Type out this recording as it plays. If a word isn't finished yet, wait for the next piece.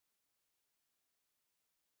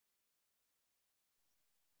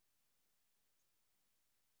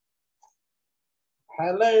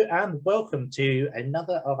Hello and welcome to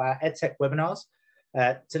another of our EdTech webinars.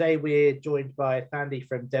 Today we're joined by Thandie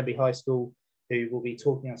from Denbigh High School, who will be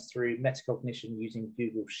talking us through metacognition using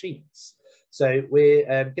Google Sheets. So we're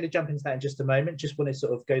going to jump into that in just a moment. Just want to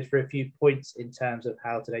sort of go through a few points in terms of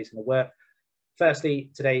how today's going to work. Firstly,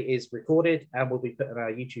 today is recorded and will be put on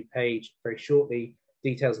our YouTube page very shortly,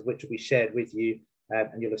 details of which will be shared with you,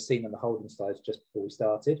 and you'll have seen on the holding slides just before we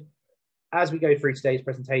started. As we go through today's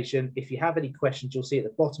presentation, if you have any questions, you'll see at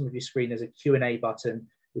the bottom of your screen there's a Q&A button,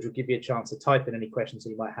 which will give you a chance to type in any questions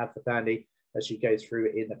that you might have for Thandie as she goes through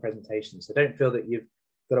it in the presentation. So don't feel that you've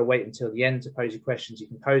got to wait until the end to pose your questions. You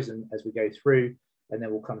can pose them as we go through, and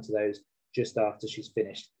then we'll come to those just after she's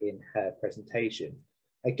finished in her presentation.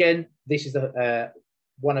 Again, this is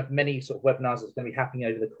one of many sort of webinars that's going to be happening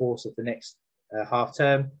over the course of the next half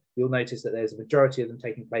term. You'll notice that there's a majority of them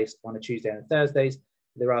taking place on a Tuesday and Thursdays.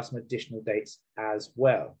 There are some additional dates as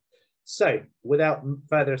well. So without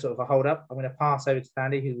further sort of a hold up, I'm going to pass over to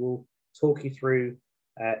Thandie, who will talk you through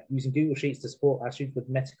using Google Sheets to support our students with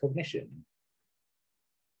metacognition.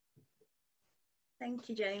 Thank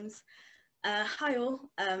you, James. Hi all.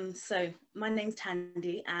 So my name's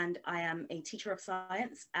Thandie and I am a teacher of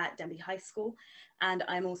science at Denbigh High School, and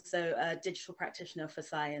I'm also a digital practitioner for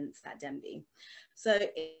science at Denbigh. So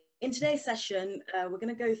in today's session, we're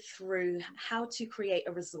going to go through how to create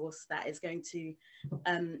a resource that is going to,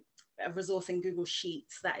 a resource in Google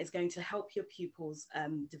Sheets that is going to help your pupils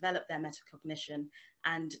develop their metacognition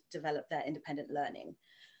and develop their independent learning.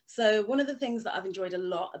 So one of the things that I've enjoyed a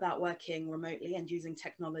lot about working remotely and using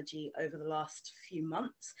technology over the last few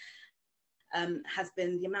months has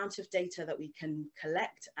been the amount of data that we can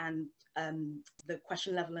collect and the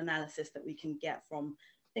question level analysis that we can get from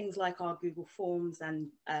things like our Google Forms and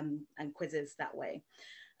quizzes that way.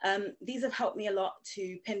 These have helped me a lot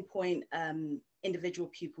to pinpoint individual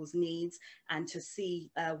pupils' needs and to see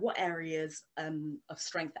what areas of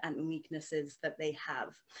strength and weaknesses that they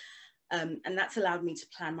have. And that's allowed me to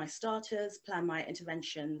plan my starters, plan my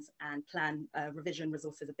interventions, and plan revision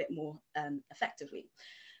resources a bit more effectively.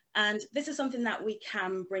 And this is something that we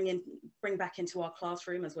can bring back into our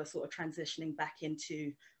classroom as we're sort of transitioning back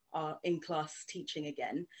into our in-class teaching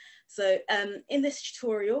again. So in this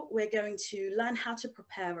tutorial, we're going to learn how to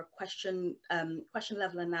prepare a question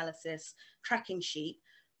level analysis tracking sheet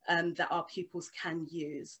that our pupils can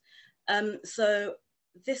use. So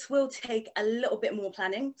this will take a little bit more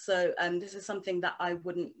planning. So this is something that I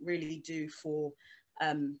wouldn't really do for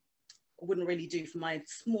my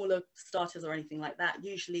smaller starters or anything like that.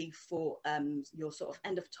 Usually for your sort of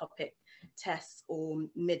end of topic tests or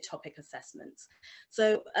mid-topic assessments.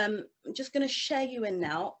 So I'm just going to share you in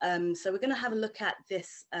now. So we're going to have a look at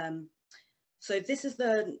this. So this is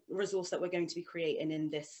the resource that we're going to be creating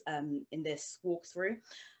in this walkthrough.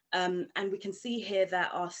 And we can see here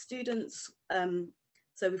that our students,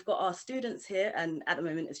 so we've got our students here, and at the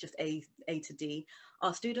moment it's just A to D.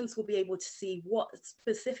 Our students will be able to see what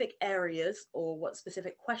specific areas or what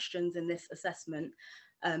specific questions in this assessment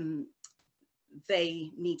they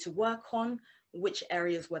need to work on, which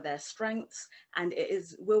areas were their strengths, and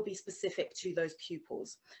will be specific to those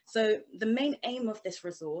pupils. So the main aim of this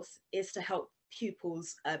resource is to help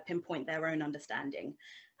pupils pinpoint their own understanding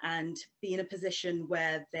and be in a position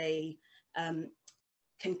where they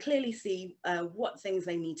can clearly see what things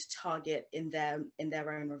they need to target in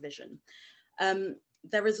their own revision.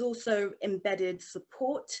 There is also embedded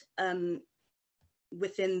support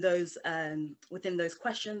within those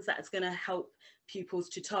questions that's going to help pupils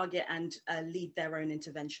to target and lead their own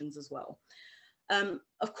interventions as well.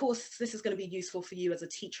 Of course, this is going to be useful for you as a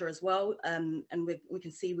teacher as well, and we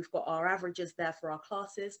can see we've got our averages there for our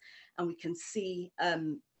classes, and we can see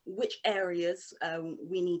which areas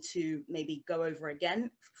we need to maybe go over again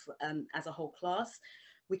as a whole class.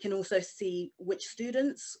 We can also see which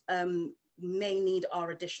students may need our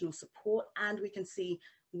additional support, and we can see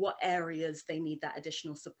what areas they need that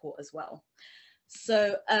additional support as well.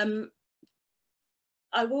 So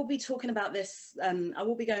I will be talking about this, I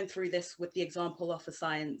will be going through this with the example of a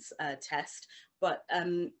science test, but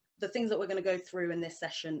the things that we're going to go through in this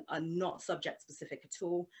session are not subject specific at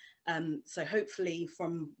all. So hopefully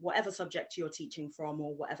from whatever subject you're teaching from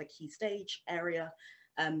or whatever key stage area,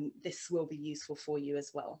 this will be useful for you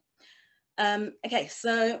as well. Okay,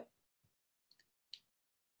 so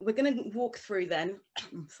we're going to walk through then,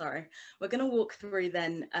 sorry, we're going to walk through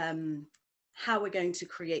then how we're going to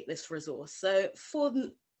create this resource. So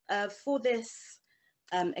for this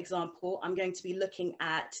example, I'm going to be looking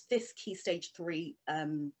at this key stage 3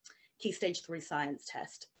 science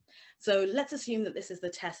test. So let's assume that this is the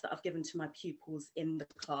test that I've given to my pupils in the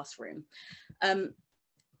classroom.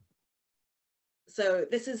 So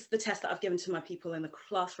this is the test that I've given to my people in the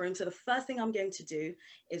classroom. So the first thing I'm going to do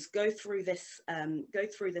is go through this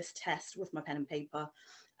test with my pen and paper,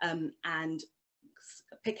 and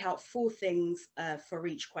pick out 4 things for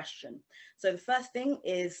each question. So the first thing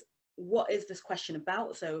is, what is this question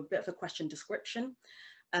about? So a bit of a question description.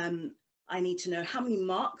 I need to know how many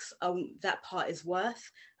marks that part is worth.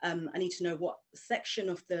 I need to know what section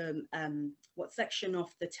of the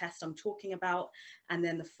test I'm talking about. And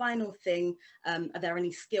then the final thing, are there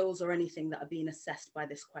any skills or anything that are being assessed by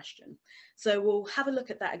this question? So we'll have a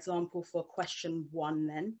look at that example for question 1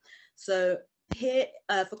 then. So here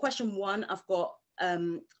for question 1, I've got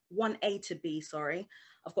 1A to B, sorry.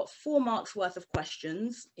 I've got 4 marks worth of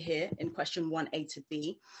questions here in question 1A to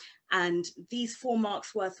B. And these 4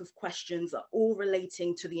 marks worth of questions are all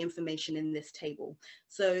relating to the information in this table.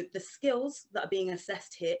 So the skills that are being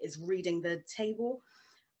assessed here is reading the table.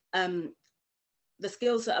 The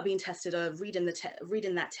skills that are being tested are reading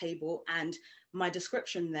that table, and my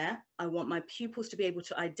description there, I want my pupils to be able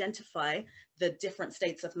to identify the different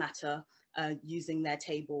states of matter using their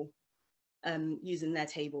table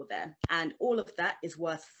there. And all of that is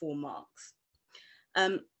worth 4 marks.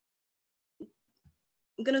 I'm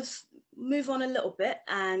going to move on a little bit,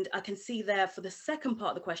 and I can see there for the second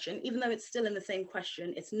part of the question, even though it's still in the same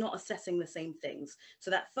question, it's not assessing the same things.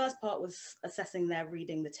 So that first part was assessing their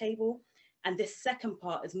reading the table, and this second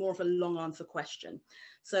part is more of a long answer question.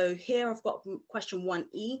 So here I've got question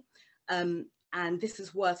 1E, and this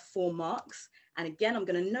is worth 4 marks. And again, I'm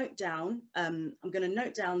going to note down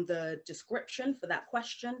the description for that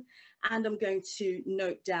question, and I'm going to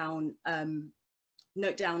note down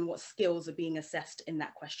what skills are being assessed in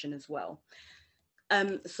that question as well.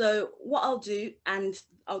 So what I'll do, and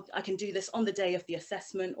I can do this on the day of the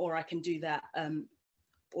assessment, or I can do that,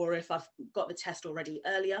 or if I've got the test already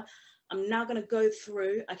earlier, I'm now going to go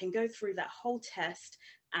through that whole test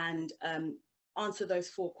and answer those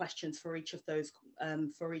 4 questions for each of those,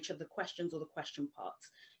 for each of the questions or the question parts.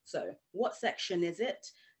 So what section is it?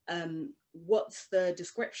 What's the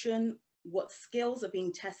description? What skills are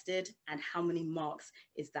being tested, and how many marks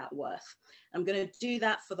is that worth? I'm going to do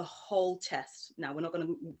that for the whole test. Now, we're not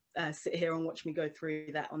going to sit here and watch me go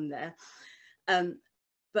through that on there.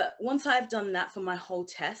 But once I've done that for my whole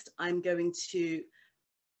test, I'm going to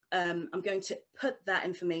put that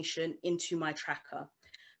information into my tracker.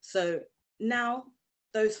 So now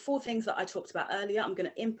those 4 things that I talked about earlier, I'm going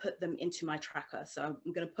to input them into my tracker. So I'm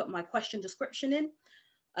going to put my question description in,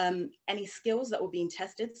 any skills that were being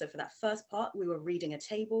tested. So for that first part, we were reading a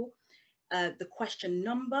table. The question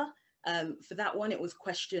number, for that one, it was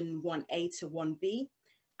question 1A to 1B,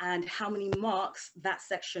 and how many marks that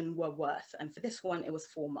section were worth. And for this one, it was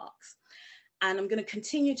 4 marks. And I'm going to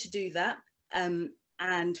continue to do that and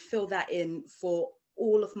fill that in for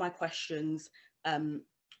all of my questions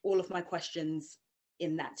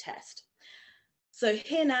in that test. So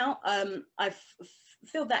here now, I've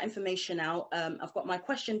filled that information out. I've got my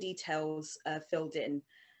question details filled in.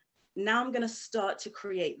 Now I'm going to start to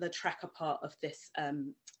create the tracker part of this,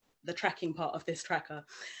 the tracking part of this tracker.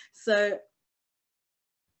 So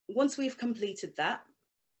once we've completed that,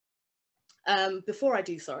 before I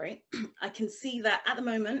do, sorry, I can see that at the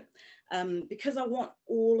moment, because I want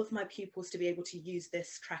all of my pupils to be able to use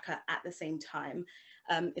this tracker at the same time,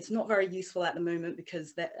 it's not very useful at the moment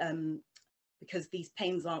because these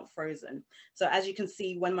panes aren't frozen. So as you can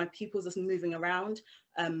see, when my pupils are moving around,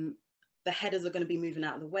 the headers are going to be moving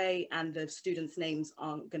out of the way, and the students' names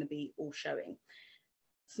aren't going to be all showing.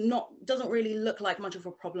 Doesn't really look like much of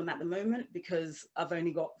a problem at the moment because I've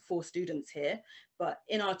only got 4 students here, but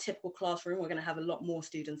in our typical classroom, we're going to have a lot more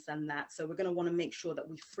students than that. So we're going to want to make sure that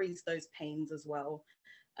we freeze those panes as well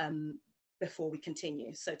before we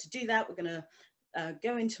continue. So to do that, we're going to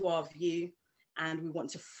go into our view, and we want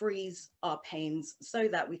to freeze our panes so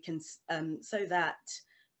that we can, so that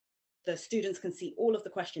the students can see all of the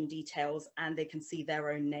question details and they can see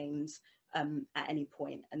their own names at any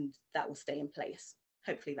point, and that will stay in place.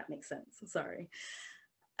 Hopefully that makes sense, sorry.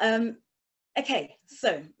 Okay,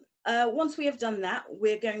 so once we have done that,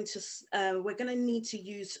 we're going to need to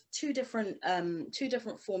use two different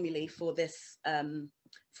formulae for this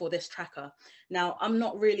tracker. Now, I'm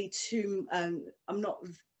not really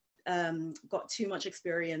got too much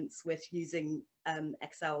experience with using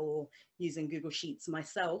Excel or using Google Sheets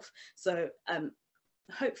myself, so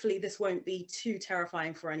hopefully this won't be too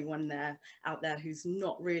terrifying for anyone out there who's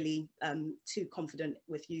not really too confident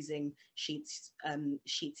with using sheets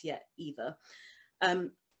yet either.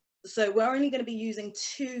 So we're only going to be using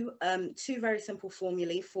two very simple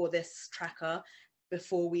formulae for this tracker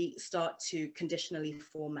before we start to conditionally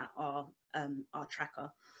format our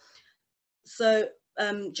tracker. So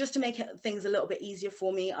just to make things a little bit easier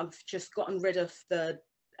for me, I've just gotten rid of the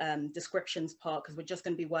descriptions part because we're just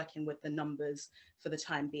going to be working with the numbers for the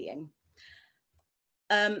time being.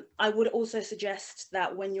 I would also suggest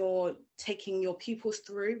that when you're taking your pupils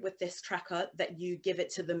through with this tracker, that you give it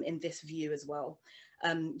to them in this view as well.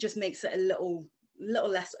 Just makes it a little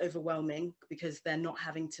less overwhelming because they're not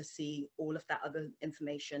having to see all of that other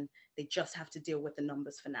information. They just have to deal with the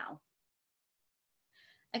numbers for now.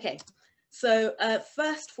 Okay, so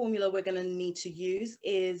first formula we're going to need to use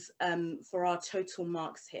is for our total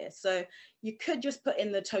marks here. So you could just put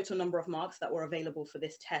in the total number of marks that were available for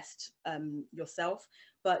this test yourself,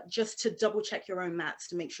 but just to double check your own maths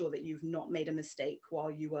to make sure that you've not made a mistake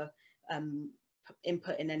while you were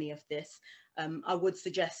inputting any of this, I would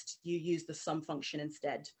suggest you use the sum function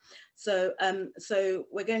instead. So so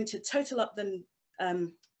we're going to total up the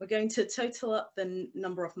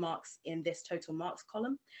number of marks in this total marks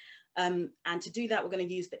column. And to do that, we're going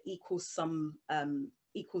to use the equals sum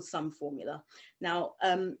formula. Now,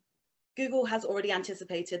 Google has already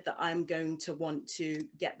anticipated that I'm going to want to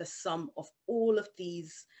get the sum of all of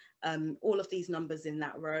these numbers in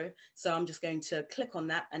that row. So I'm just going to click on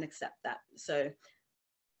that and accept that. So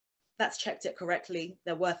that's checked it correctly.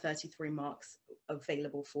 There were 33 marks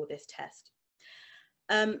available for this test.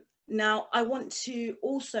 Now, I want to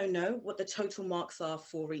also know what the total marks are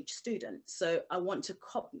for each student. So I want to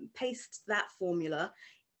paste that formula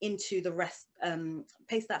into the rest,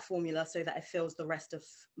 paste that formula so that it fills the rest of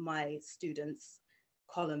my students'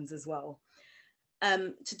 columns as well.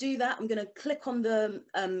 To do that, I'm going to click on the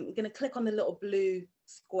little blue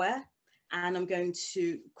square, and I'm going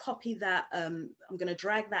to copy that. I'm going to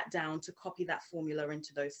drag that down to copy that formula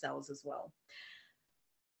into those cells as well.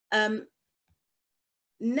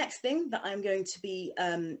 Next thing that I'm going to be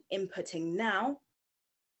inputting now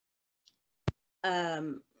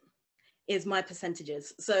is my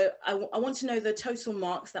percentages. So I want to know the total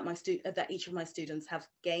marks that that each of my students have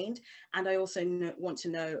gained, and I also want to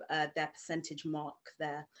know their percentage mark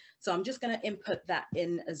there. So I'm just going to input that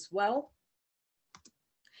in as well.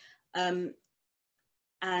 And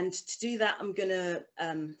to do that, I'm going to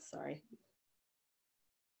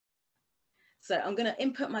So I'm going to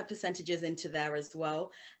input my percentages into there as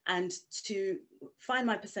well. And to find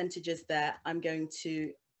my percentages there, I'm going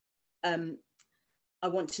to, I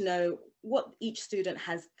want to know what each student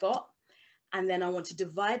has got. And then I want to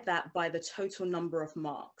divide that by the total number of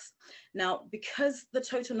marks. Now, because the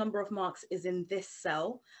total number of marks is in this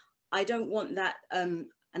cell, I don't want that, and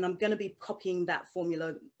I'm going to be copying that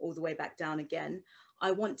formula all the way back down again.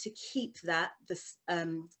 I want to keep that,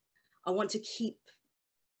 I want to keep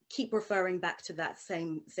referring back to that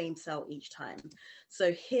same cell each time.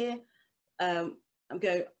 So here, I'm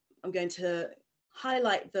going to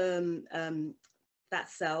highlight that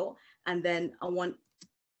cell, and then I want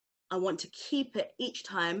to keep it each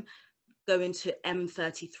time go into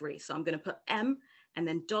M33. So I'm going to put M and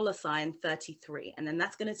then $33, and then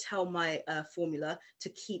that's going to tell my formula to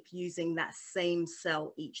keep using that same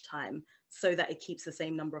cell each time so that it keeps the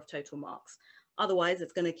same number of total marks. Otherwise,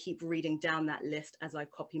 it's going to keep reading down that list as I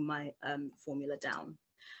copy my formula down.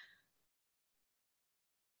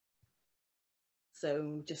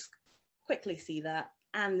 So just quickly see that.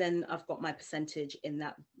 And then I've got my percentage in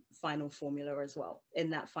that final formula as well, in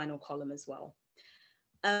that final column as well.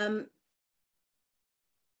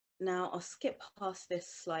 Now I'll skip past this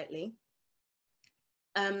slightly.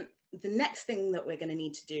 The next thing that we're going to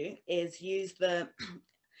need to do is use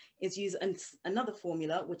another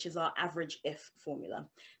formula, which is our average if formula.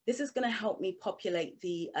 This is going to help me populate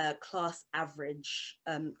the class averages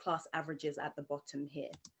at the bottom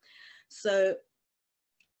here. So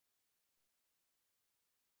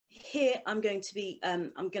here I'm going to be,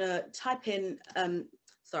 I'm going to type in,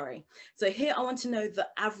 So here I want to know the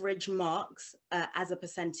average marks as a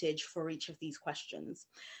percentage for each of these questions.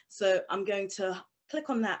 So I'm going to click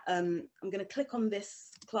on that, I'm going to click on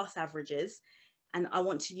this class averages, and I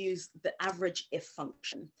want to use the average if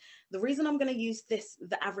function. The reason I'm going to use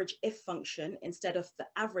the average if function instead of the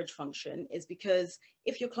average function is because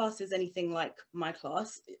if your class is anything like my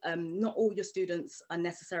class, not all your students are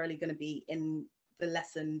necessarily going to be in the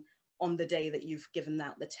lesson on the day that you've given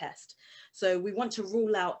out the test. So we want to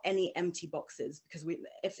rule out any empty boxes, because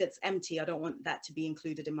if it's empty, I don't want that to be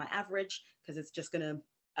included in my average, because it's just going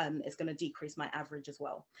to decrease my average as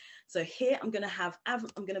well. So here I'm going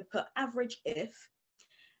to put average if,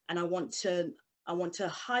 and I want to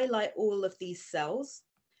highlight all of these cells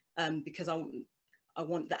because I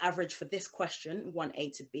want the average for this question,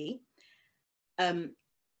 1A to B.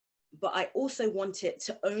 but I also want it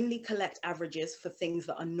to only collect averages for things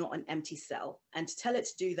that are not an empty cell. And to tell it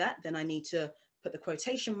to do that, then I need to put the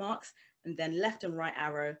quotation marks and then left and right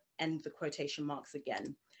arrow, end the quotation marks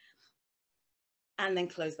again, and then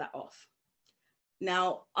close that off.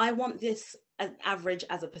 Now, I want this as average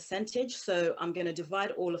as a percentage, so I'm going to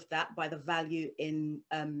divide all of that by the value in,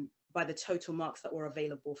 by the total marks that were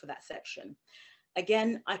available for that section.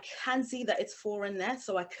 Again, I can see that it's 4 in there,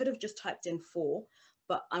 so I could have just typed in 4,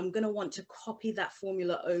 but I'm going to want to copy that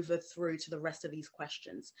formula over through to the rest of these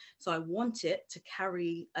questions. So I want it to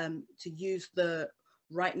carry, to use the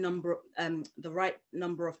right number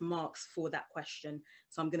of marks for that question.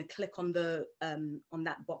 So I'm going to click on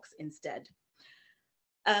that box instead.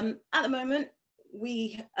 At the moment,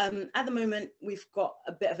 we've got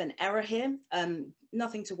a bit of an error here.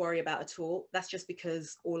 Nothing to worry about at all. That's just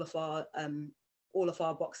because all of our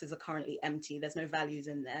boxes are currently empty. There's no values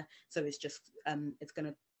in there, so it's just it's going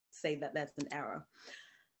to say that there's an error.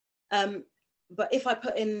 But if I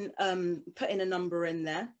put in a number in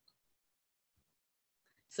there,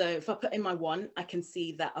 so if I put in my 1, I can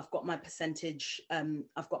see that I've got my percentage.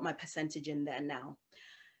 I've got my percentage in there now.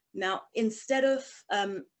 Now, instead of,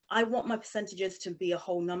 I want my percentages to be a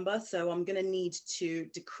whole number, so I'm going to need to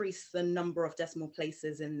decrease the number of decimal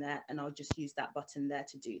places in there, and I'll just use that button there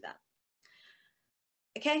to do that.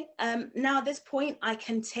 Okay, now at this point, I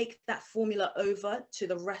can take that formula over to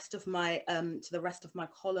the rest of my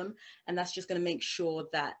column, and that's just going to make sure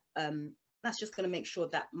that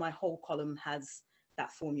my whole column has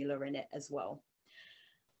that formula in it as well.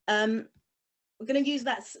 We're going to use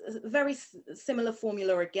that very similar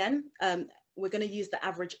formula again. We're going to use the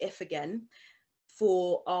average if again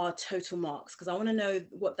for our total marks, because I want to know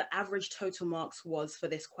what the average total marks was for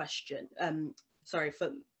this question. Sorry,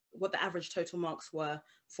 for what the average total marks were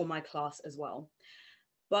for my class as well.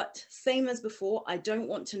 But same as before, I don't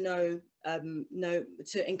want to know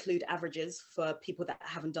to include averages for people that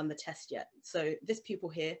haven't done the test yet. So this pupil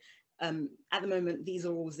here, at the moment, these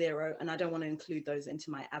are all 0, and I don't want to include those into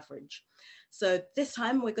my average. So this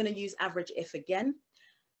time we're going to use average if again,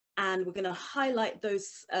 and we're going to highlight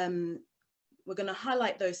those. We're going to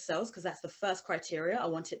highlight those cells because that's the first criteria. I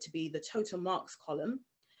want it to be the total marks column,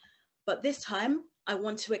 but this time I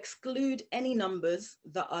want to exclude any numbers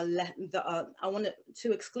that are I want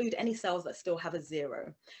to exclude any cells that still have a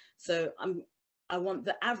 0. So I want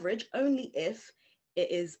the average only if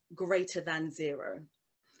it is greater than 0.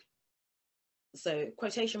 So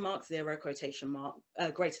quotation mark, 0, quotation mark,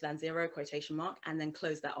 greater than 0, quotation mark, and then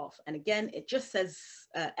close that off. And again, it just says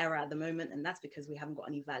error at the moment, and that's because we haven't got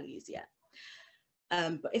any values yet.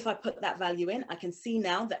 But if I put that value in, I can see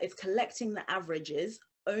now that it's collecting the averages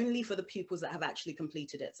only for the pupils that have actually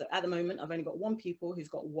completed it. So at the moment, I've only got 1 pupil who's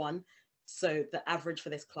got 1. So the average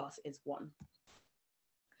for this class is 1.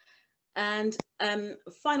 And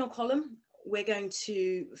final column we're going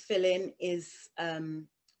to fill in is,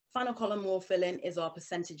 final column we'll fill in is our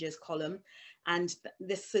percentages column. And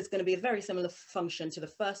this is going to be a very similar function to the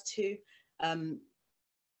first 2.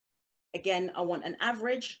 Again, I want an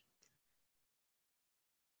average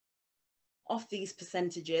of these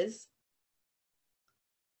percentages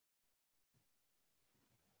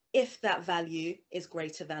if that value is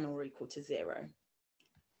greater than or equal to 0.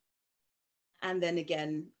 And then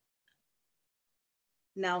again,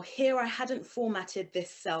 now here I hadn't formatted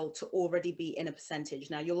this cell to already be in a percentage.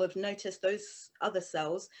 Now you'll have noticed those other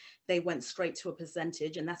cells, they went straight to a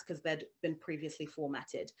percentage, and that's because they'd been previously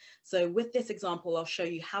formatted. So with this example, I'll show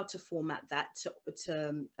you how to format that to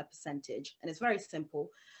a percentage. And it's very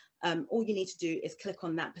simple. All you need to do is click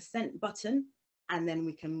on that % button, and then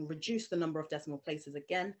we can reduce the number of decimal places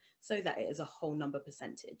again so that it is a whole number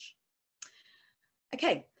percentage.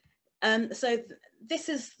 Okay. So this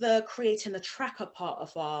is the creating the tracker part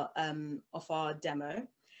of our demo.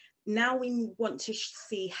 Now we want to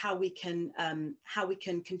see how we can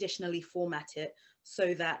conditionally format it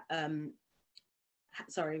so that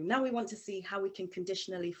now we want to see how we can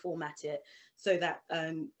conditionally format it so that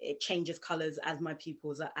it changes colors as my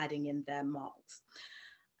pupils are adding in their marks.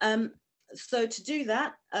 So to do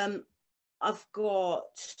that, I've got,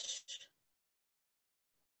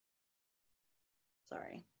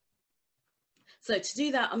 So to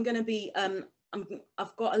do that, I'm going to be,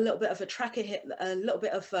 I've got a little bit of a tracker here, a little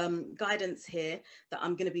bit of guidance here that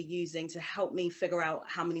I'm going to be using to help me figure out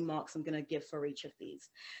how many marks I'm going to give for each of these.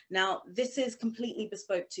 Now, this is completely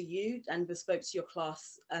bespoke to you and bespoke to your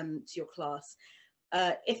class.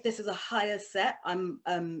 If this is a higher set,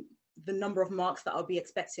 the number of marks that I'll be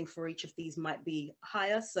expecting for each of these might be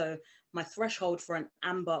higher. So my threshold for an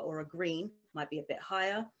amber or a green might be a bit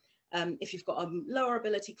higher. If you've got a lower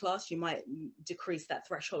ability class, you might decrease that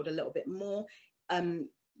threshold a little bit more,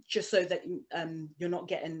 just so that you're not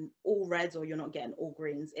getting all reds or you're not getting all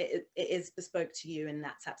greens. It is bespoke to you, and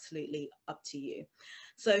that's absolutely up to you.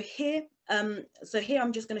 So here I'm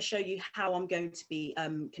just going to show you how I'm going to be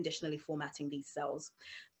conditionally formatting these cells.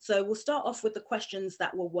 So we'll start off with the questions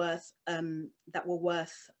that were worth 2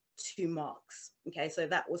 marks. Okay, so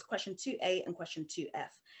that was question 2A and question 2F.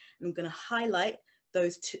 And I'm going to highlight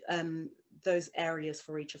those areas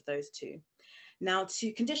for each of those two. Now,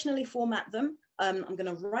 to conditionally format them, I'm going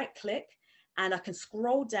to right click and I can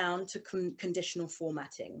scroll down to conditional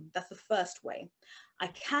formatting. That's the first way. I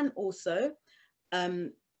can also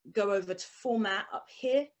go over to format up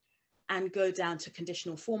here and go down to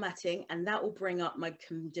conditional formatting, and that will bring up my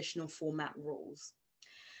conditional format rules.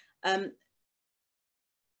 And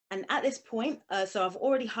at this point, so I've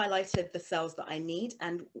already highlighted the cells that I need,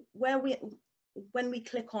 and when we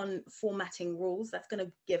click on formatting rules, that's going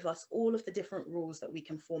to give us all of the different rules that we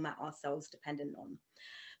can format our cells dependent on.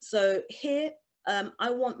 So here, I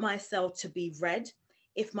want my cell to be red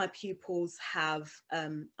if my pupils have, I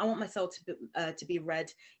want my cell to be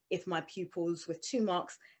red if my pupils with 2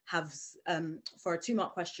 marks have, for a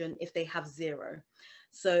 2-mark question, if they have 0.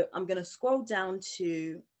 So I'm going to scroll down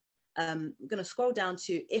to,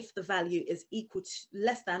 if the value is equal to,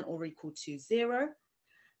 less than or equal to 0,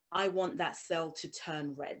 I want that cell to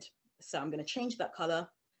turn red. So I'm going to change that color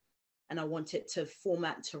and I want it to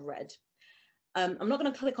format to red. I'm not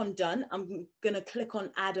going to click on done. I'm going to click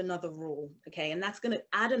on add another rule. Okay, and that's going to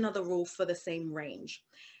add another rule for the same range.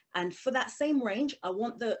 And for that same range, I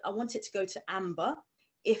want it to go to amber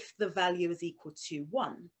if the value is equal to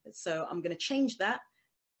 1. So I'm going to change that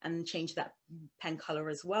and change that pen color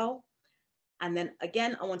as well. And then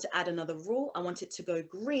again, I want to add another rule. I want it to go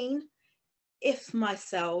green if my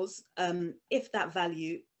cells, if that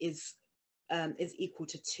value is equal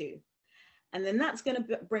to 2. And then that's going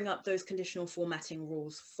to bring up those conditional formatting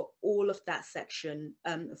rules for all of that section,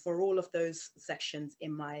 for all of those sections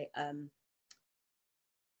in my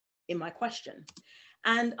question.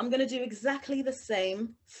 And I'm going to do exactly the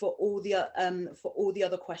same for all the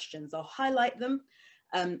other questions. I'll highlight them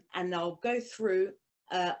and I'll go through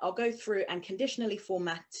and conditionally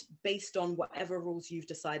format based on whatever rules you've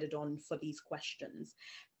decided on for these questions.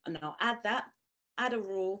 And I'll add a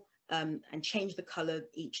rule and change the color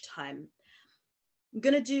each time. I'm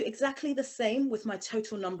going to do exactly the same with my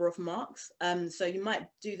total number of marks. So you might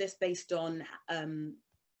do this based on, I'm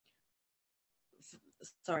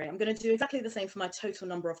going to do exactly the same for my total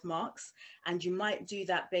number of marks. And you might do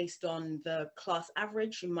that based on the class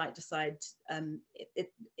average. You might decide,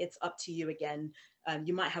 it's up to you again.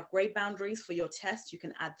 You might have grade boundaries for your test. You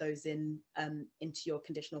can add those in into your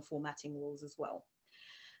conditional formatting rules as well.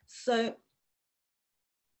 So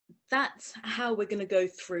that's how we're going to go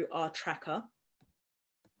through our tracker.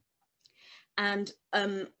 And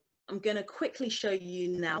I'm going to quickly show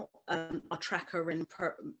you now our tracker in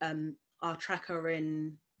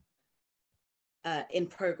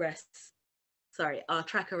progress. Sorry, our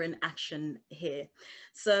tracker in action here.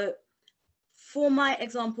 So for my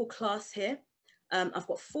example class here, I've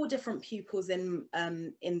got 4 different pupils in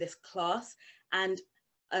this class, and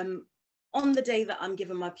on the day that I'm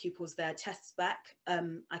giving my pupils their tests back, I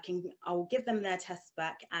will give them their tests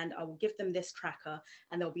back and I will give them this tracker,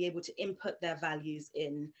 and they'll be able to input their values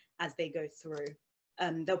in as they go through.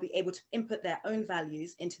 They'll be able to input their own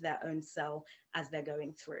values into their own cell as they're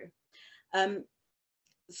going through.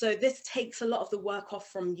 So this takes a lot of the work off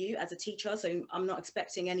from you as a teacher. So I'm not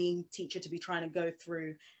expecting any teacher to be trying to go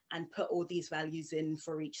through and put all these values in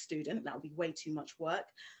for each student. That would be way too much work.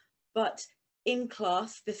 But in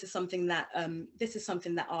class, this is something that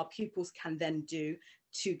our pupils can then do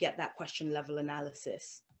to get that question level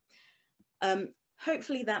analysis.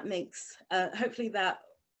 Hopefully that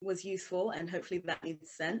was useful, and hopefully that made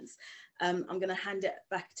sense. I'm going to hand it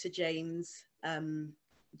back to James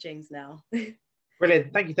now.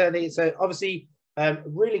 Brilliant, thank you, Thandie. So obviously,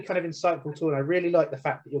 really kind of insightful tool, and I really like the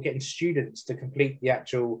fact that you're getting students to complete the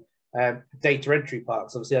actual data entry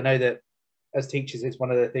parts. Obviously, I know that as teachers, it's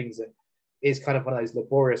one of the things that is kind of one of those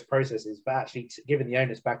laborious processes, but actually giving the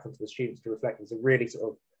onus back onto the students to reflect is a really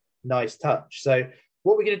sort of nice touch. So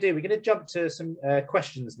what we're going to do, we're going to jump to some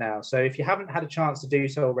questions now. So if you haven't had a chance to do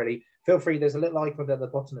so already, feel free. There's a little icon at the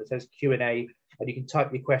bottom that says Q&A, and you can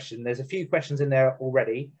type your question. There's a few questions in there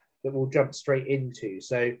already that we'll jump straight into.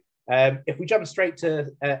 So if we jump straight to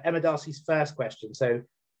Emma Darcy's first question, so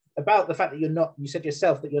about the fact that you said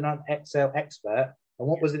yourself that you're not an Excel expert, and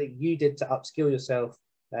what was it that you did to upskill yourself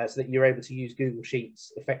so that you're able to use Google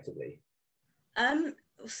Sheets effectively?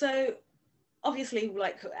 So obviously,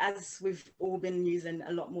 like as we've all been using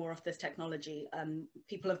a lot more of this technology,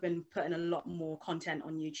 people have been putting a lot more content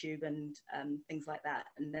on YouTube and things like that.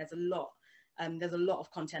 And there's a lot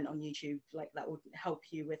of content on YouTube like that would help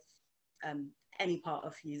you with any part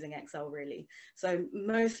of using Excel really. So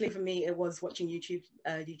mostly for me, it was watching YouTube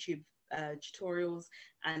tutorials,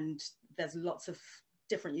 and there's lots of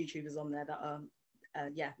different YouTubers on there that are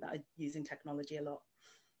that are using technology a lot.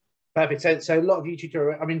 Perfect. So a lot of YouTube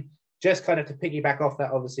tutorials. I mean, just kind of to piggyback off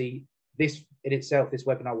that, obviously this in itself, this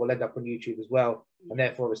webinar will end up on YouTube as well, and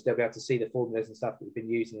therefore obviously they'll be able to see the formulas and stuff that we've been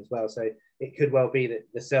using as well. So it could well be that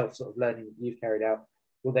the self sort of learning that you've carried out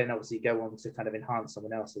will then obviously go on to kind of enhance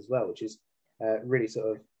someone else as well, which is really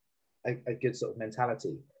sort of a good sort of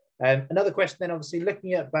mentality. Another question then, obviously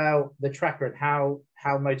looking at about the tracker and how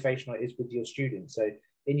motivational it is with your students. So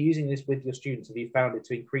in using this with your students, have you found it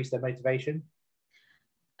to increase their motivation?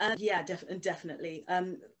 Yeah, definitely.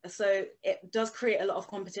 So it does create a lot of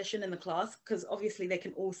competition in the class, because obviously they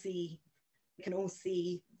can all see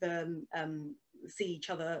each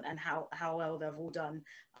other and how well they've all done.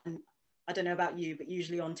 And I don't know about you, but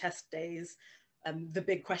usually on test days, the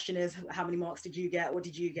big question is, how many marks did you get? What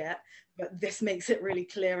did you get? But this makes it really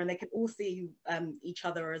clear, and they can all see each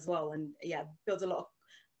other as well. And yeah, builds a lot of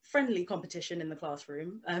friendly competition in the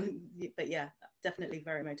classroom. But yeah, definitely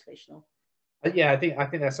very motivational. Yeah, I think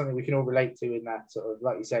that's something we can all relate to, in that sort of,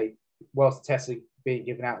 like you say, whilst the tests are being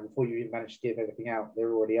given out, before you even manage to give everything out,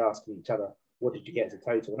 they're already asking each other, what did you get as a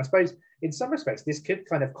total? And I suppose in some respects, this could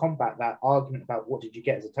kind of combat that argument about what did you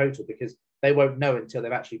get as a total, because they won't know until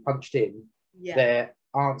they've actually punched in their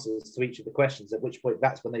answers to each of the questions, at which point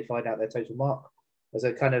that's when they find out their total mark. There's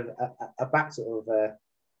a kind of a back sort of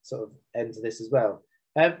end to this as well.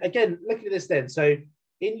 Again, looking at this then, so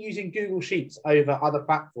in using Google Sheets over other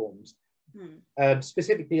platforms,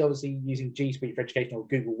 specifically obviously using G Suite for Education, or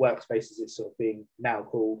Google Workspace as it's sort of being now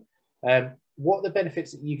called, what are the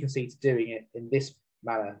benefits that you can see to doing it in this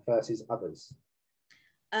manner versus others?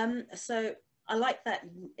 So I like that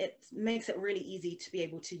it makes it really easy to be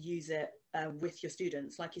able to use it with your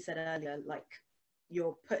students. Like you said earlier, like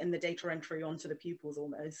you're putting the data entry onto the pupils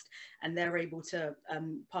almost, and they're able to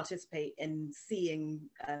participate in seeing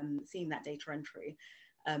that data entry.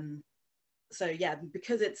 So yeah,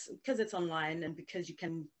 because it's online, and because you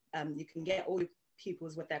can get all your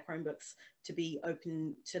pupils with their Chromebooks to be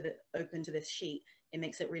open to this sheet, it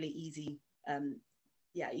makes it really easy,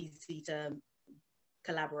 easy to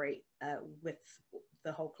collaborate with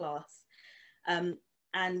the whole class. And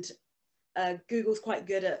Google's quite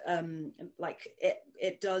good at like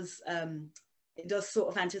it does sort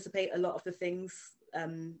of anticipate a lot of the things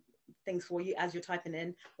for you as you're typing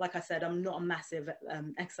in. Like I said, I'm not a massive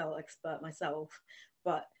Excel expert myself,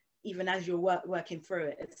 but even as you're working through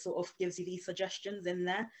it, it sort of gives you these suggestions in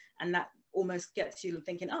there, and that almost gets you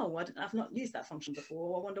thinking, oh, I've not used that function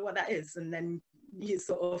before, I wonder what that is. And then you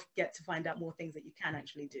sort of get to find out more things that you can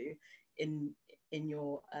actually do in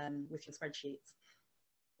your with your spreadsheets.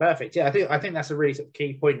 Perfect. Yeah, I think that's a really sort of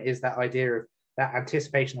key point, is that idea of that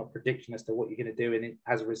anticipation or prediction as to what you're going to do, and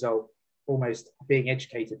as a result almost being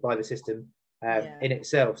educated by the system in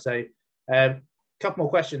itself. So couple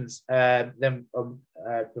more questions then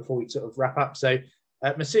before we sort of wrap up. So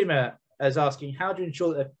Masuma is asking, how do you ensure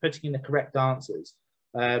that they're putting in the correct answers?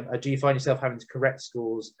 Do you find yourself having to correct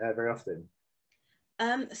scores very often?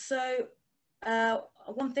 One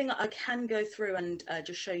thing I can go through and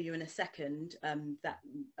just show you in a second, that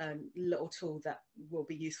little tool that will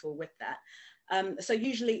be useful with that. So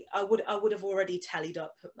usually I would have already tallied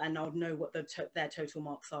up, and I would know what their total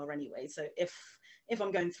marks are anyway. So if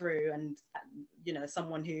I'm going through and, you know,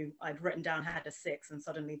 someone who I'd written down had a 6 and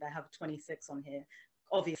suddenly they have 26 on here,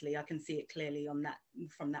 obviously I can see it clearly on that,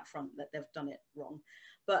 from that front, that they've done it wrong.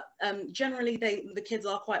 But generally the kids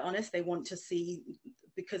are quite honest. They want to see,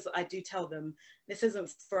 because I do tell them this isn't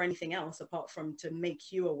for anything else apart from to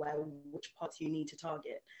make you aware which parts you need to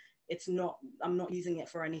target. It's not, I'm not using it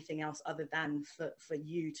for anything else other than for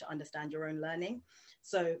you to understand your own learning.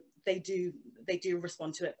 So they do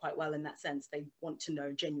respond to it quite well in that sense. They want to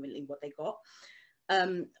know genuinely what they got.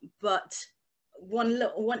 But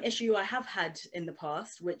one issue I have had in the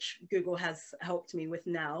past, which Google has helped me with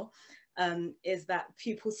now, is that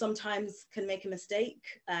pupils sometimes can make a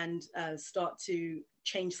mistake and start to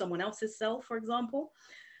change someone else's cell, for example.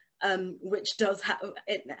 Which does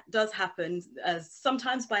happen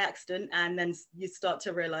sometimes by accident, and then you start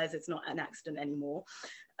to realize it's not an accident anymore.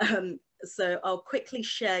 So I'll quickly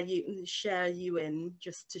share you in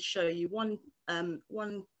just to show you one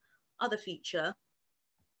other feature.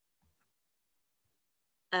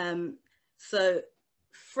 So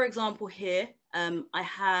for example here, I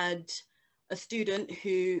had a student,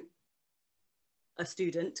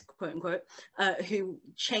 quote unquote, who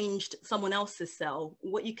changed someone else's cell,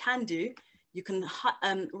 what you can do, you can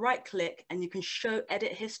right click and you can show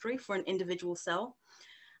edit history for an individual cell.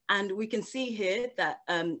 And we can see here that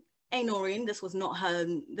Noreen, this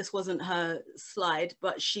wasn't her slide,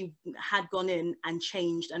 but she had gone in and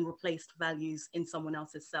changed and replaced values in someone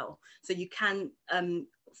else's cell. So you can,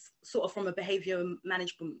 sort of from a behavior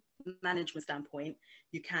management standpoint,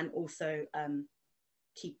 you can also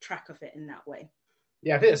keep track of it in that way.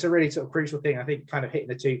 Yeah, I think that's a really sort of crucial thing. I think kind of hitting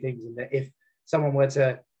the two things, in that if someone were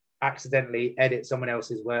to accidentally edit someone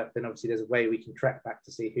else's work, then obviously there's a way we can track back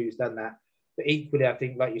to see who's done that. But equally, I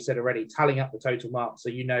think, like you said already, tallying up the total marks so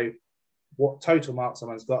you know what total marks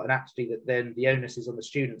someone's got, and actually that then the onus is on the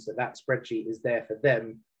students that spreadsheet is there for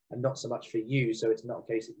them and not so much for you. So it's not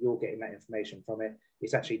a case that you're getting that information from it.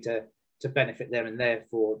 It's actually to benefit them, and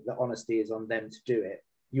therefore the honesty is on them to do it.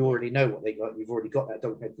 You already know what they got. You've already got that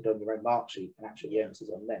documented on your own mark sheet, and actually the onus is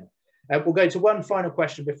on them. We'll go to one final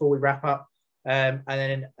question before we wrap up, and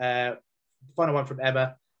then final one from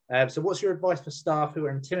Emma. So what's your advice for staff who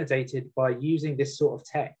are intimidated by using this sort of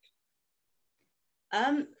tech?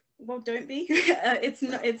 Well, don't be.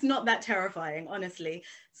 It's not that terrifying, honestly.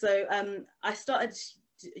 So I started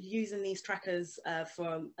using these trackers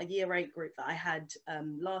for a year 8 group that I had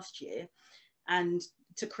last year, and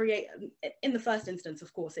to create, in the first instance,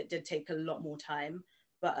 of course, it did take a lot more time,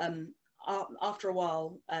 but after a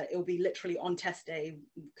while, it'll be literally on test day,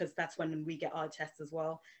 because that's when we get our tests as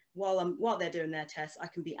well. While they're doing their tests, I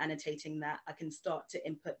can be annotating that. I can start to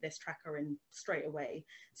input this tracker in straight away.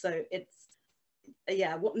 So it's,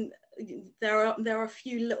 yeah, there are a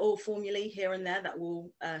few little formulae here and there that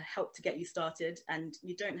will help to get you started, and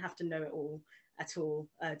you don't have to know it all at all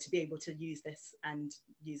to be able to use this and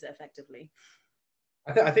use it effectively.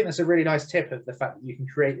 I think that's a really nice tip, of the fact that you can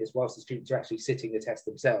create this whilst the students are actually sitting the test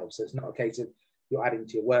themselves. So it's not a case of you're adding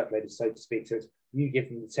to your workload, so to speak. So it's you give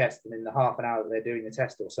them the test, and in the half an hour that they're doing the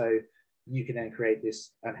test or so, you can then create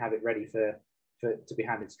this and have it ready to be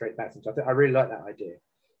handed straight back to them. So I really like that idea.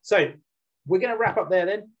 So we're going to wrap up there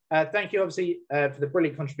then. Thank you, obviously, for the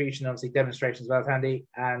brilliant contribution, obviously demonstrations as well, Thandie.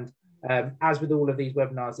 And as with all of these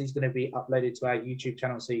webinars, these are going to be uploaded to our YouTube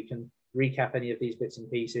channel, so you can recap any of these bits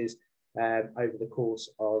and pieces over the course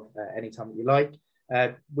of any time that you like.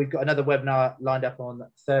 We've got another webinar lined up on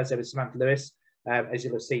Thursday with Samantha Lewis, as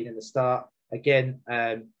you'll have seen in the start. Again,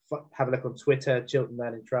 have a look on Twitter, Chiltern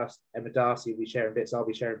Learning Trust. Emma Darcy will be sharing bits. I'll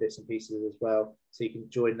be sharing bits and pieces as well, so you can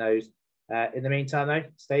join those. In the meantime, though,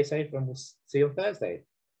 stay safe, and we'll see you on Thursday.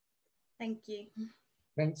 Thank you.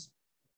 Thanks.